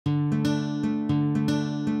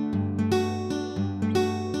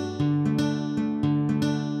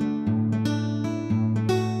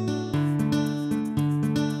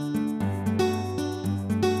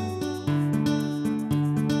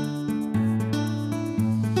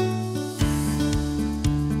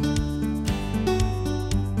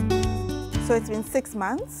So it's been 6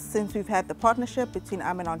 months since we've had the partnership between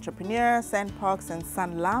I'm an Entrepreneur, Sandparks and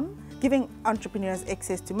Sanlam, giving entrepreneurs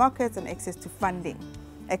access to markets and access to funding.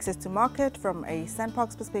 Access to market from a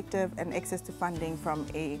Sandparks perspective and access to funding from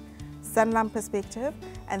a Sanlam perspective.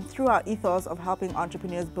 And through our ethos of helping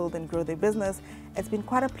entrepreneurs build and grow their business, it's been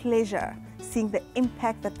quite a pleasure seeing the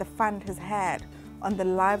impact that the fund has had on the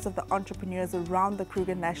lives of the entrepreneurs around the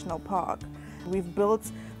Kruger National Park. We've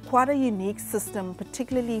built quite a unique system,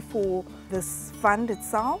 particularly for this fund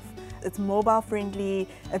itself. It's mobile friendly,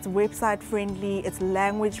 it's website friendly, it's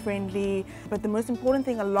language friendly. But the most important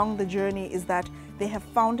thing along the journey is that they have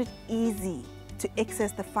found it easy to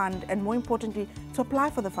access the fund and, more importantly, to apply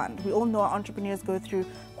for the fund. We all know our entrepreneurs go through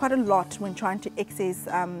quite a lot when trying to access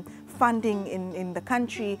funding in the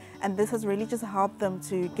country, and this has really just helped them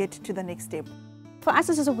to get to the next step. For us,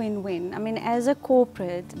 this is a win-win. I mean, as a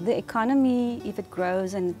corporate, the economy, if it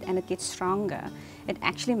grows and it gets stronger, it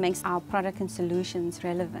actually makes our product and solutions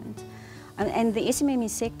relevant. And the SMME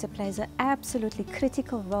sector plays an absolutely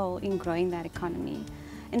critical role in growing that economy.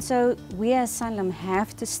 And so we as Sanlam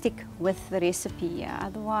have to stick with the recipe here,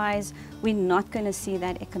 otherwise we're not going to see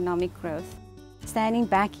that economic growth. Standing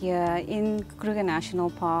back here in Kruger National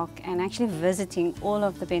Park and actually visiting all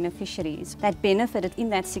of the beneficiaries that benefited in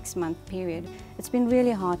that 6-month period, it's been really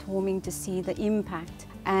heartwarming to see the impact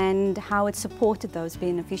and how it supported those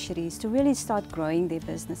beneficiaries to really start growing their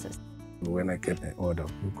businesses. When I get an order,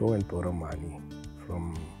 you go and borrow money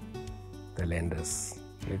from the lenders.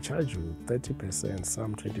 They charge you 30%,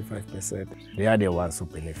 some 25%. They are the ones who are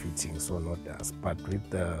benefiting, so not us. But with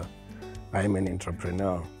the I'm an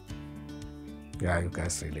Entrepreneur, yeah, you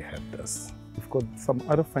guys really helped us. We've got some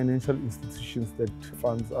other financial institutions that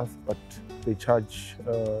funds us, but they charge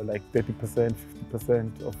like 30%,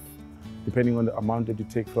 50% of, depending on the amount that you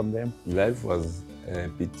take from them. Life was a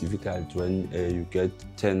bit difficult when you get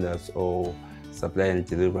tenders or supply and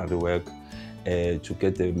delivery work to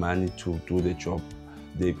get the money to do the job.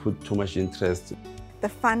 They put too much interest. The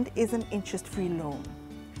fund is an interest-free loan,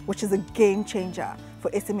 which is a game changer for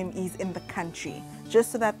SMMEs in the country,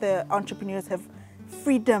 just so that the entrepreneurs have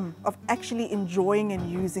freedom of actually enjoying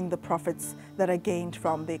and using the profits that are gained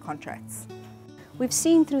from their contracts. We've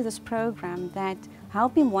seen through this program that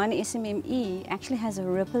helping one SMME actually has a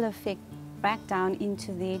ripple effect back down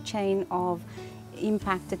into their chain of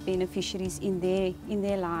impacted beneficiaries in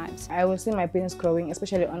their lives. I will see my business growing,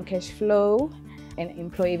 especially on cash flow, and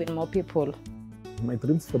employ even more people. My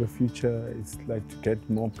dreams for the future is like to get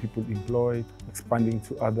more people employed, expanding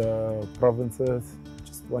to other provinces.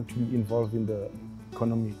 Just want to be involved in the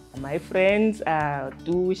economy. My friends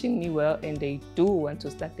do wishing me well, and they do want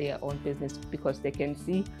to start their own business because they can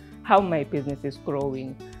see how my business is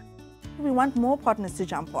growing. We want more partners to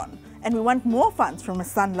jump on, and we want more funds from a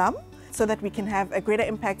Sanlam so that we can have a greater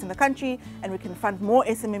impact in the country and we can fund more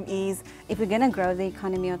SMMEs. If we're going to grow the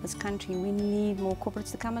economy of this country, we need more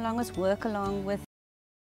corporates to come along with us, work along with